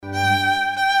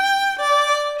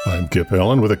Kip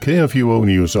Allen with a KFUO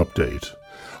News Update.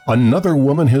 Another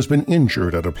woman has been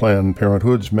injured at a Planned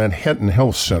Parenthood's Manhattan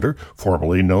Health Center,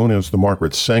 formerly known as the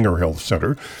Margaret Sanger Health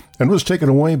Center, and was taken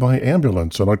away by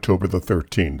ambulance on October the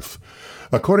 13th.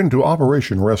 According to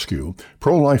Operation Rescue,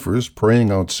 pro-lifers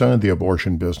praying outside the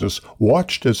abortion business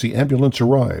watched as the ambulance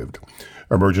arrived.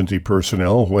 Emergency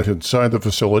personnel went inside the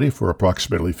facility for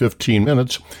approximately 15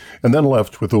 minutes and then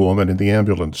left with the woman in the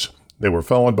ambulance. They were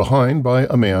followed behind by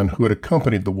a man who had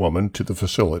accompanied the woman to the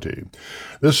facility.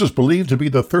 This is believed to be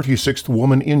the 36th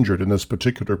woman injured in this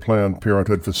particular Planned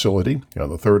Parenthood facility,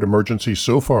 and the third emergency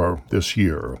so far this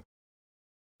year.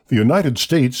 The United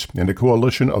States and a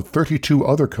coalition of 32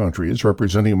 other countries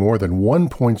representing more than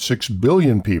 1.6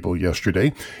 billion people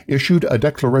yesterday issued a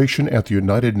declaration at the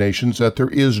United Nations that there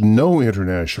is no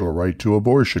international right to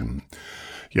abortion.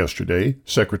 Yesterday,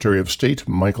 Secretary of State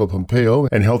Michael Pompeo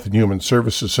and Health and Human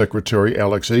Services Secretary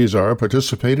Alex Azar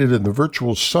participated in the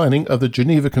virtual signing of the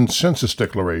Geneva Consensus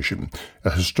Declaration,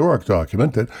 a historic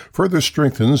document that further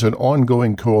strengthens an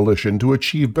ongoing coalition to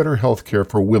achieve better health care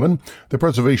for women, the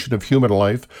preservation of human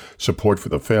life, support for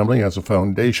the family as a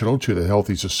foundational to the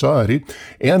healthy society,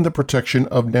 and the protection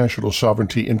of national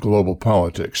sovereignty in global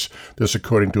politics. This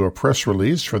according to a press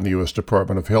release from the U.S.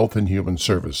 Department of Health and Human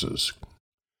Services.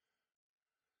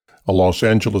 A Los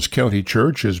Angeles County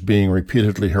church is being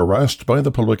repeatedly harassed by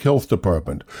the Public Health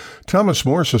Department. Thomas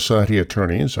More Society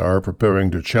attorneys are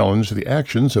preparing to challenge the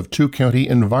actions of two county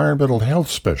environmental health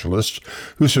specialists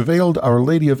who surveilled Our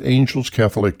Lady of Angels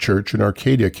Catholic Church in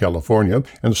Arcadia, California,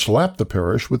 and slapped the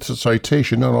parish with a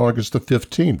citation on August the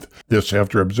 15th. This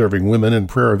after observing women in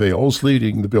prayer veils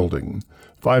leaving the building.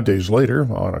 5 days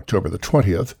later, on October the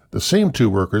 20th, the same two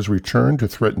workers returned to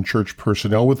threaten church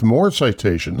personnel with more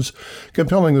citations,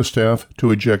 compelling the staff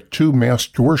to eject two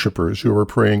masked worshipers who were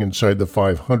praying inside the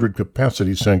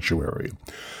 500-capacity sanctuary.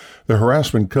 The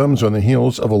harassment comes on the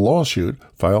heels of a lawsuit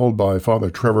filed by Father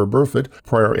Trevor Burfitt,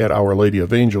 prior at Our Lady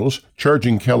of Angels,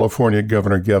 charging California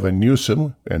Governor Gavin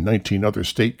Newsom and 19 other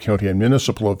state, county, and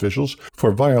municipal officials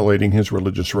for violating his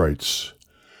religious rights.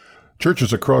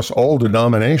 Churches across all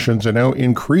denominations are now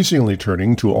increasingly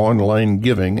turning to online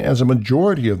giving, as a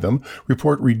majority of them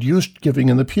report reduced giving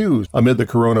in the pews amid the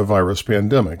coronavirus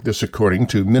pandemic, this according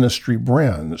to Ministry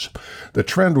Brands. The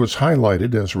trend was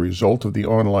highlighted as a result of the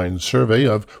online survey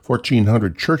of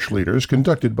 1,400 church leaders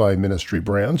conducted by Ministry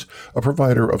Brands, a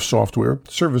provider of software,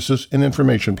 services, and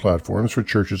information platforms for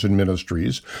churches and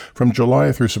ministries, from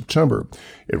July through September.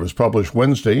 It was published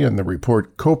Wednesday in the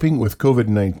report Coping with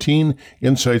COVID-19,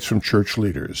 Insights from Church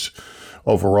Leaders.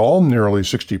 Overall, nearly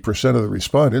 60% of the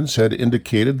respondents had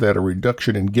indicated that a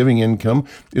reduction in giving income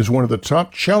is one of the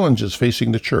top challenges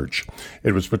facing the church.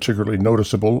 It was particularly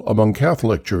noticeable among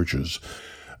Catholic churches.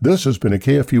 This has been a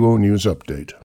KFUO News Update.